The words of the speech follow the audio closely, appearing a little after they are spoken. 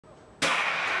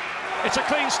It's a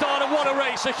clean start and what a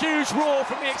race. A huge roar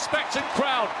from the expectant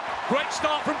crowd. Great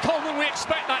start from Coleman, we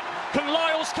expect that. Can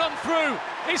Lyles come through?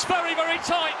 It's very, very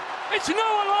tight. It's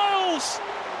Noah Lyles!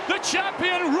 The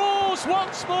champion roars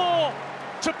once more.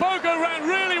 Tobogo ran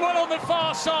really well on the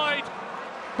far side,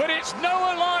 but it's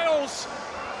Noah Lyles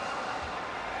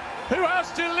who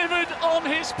has delivered on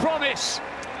his promise.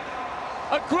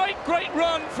 A great, great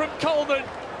run from Coleman,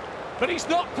 but he's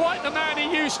not quite the man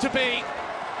he used to be.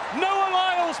 Noah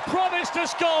Lyles promised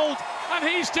us gold, and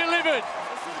he's delivered.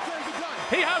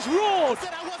 He has roared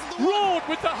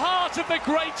with the heart of the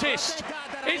greatest.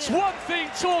 It's one thing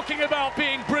talking about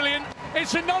being brilliant,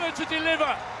 it's another to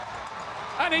deliver.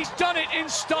 And he's done it in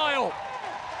style.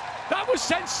 That was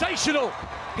sensational.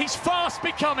 He's fast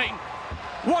becoming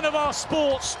one of our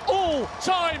sport's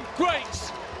all-time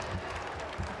greats.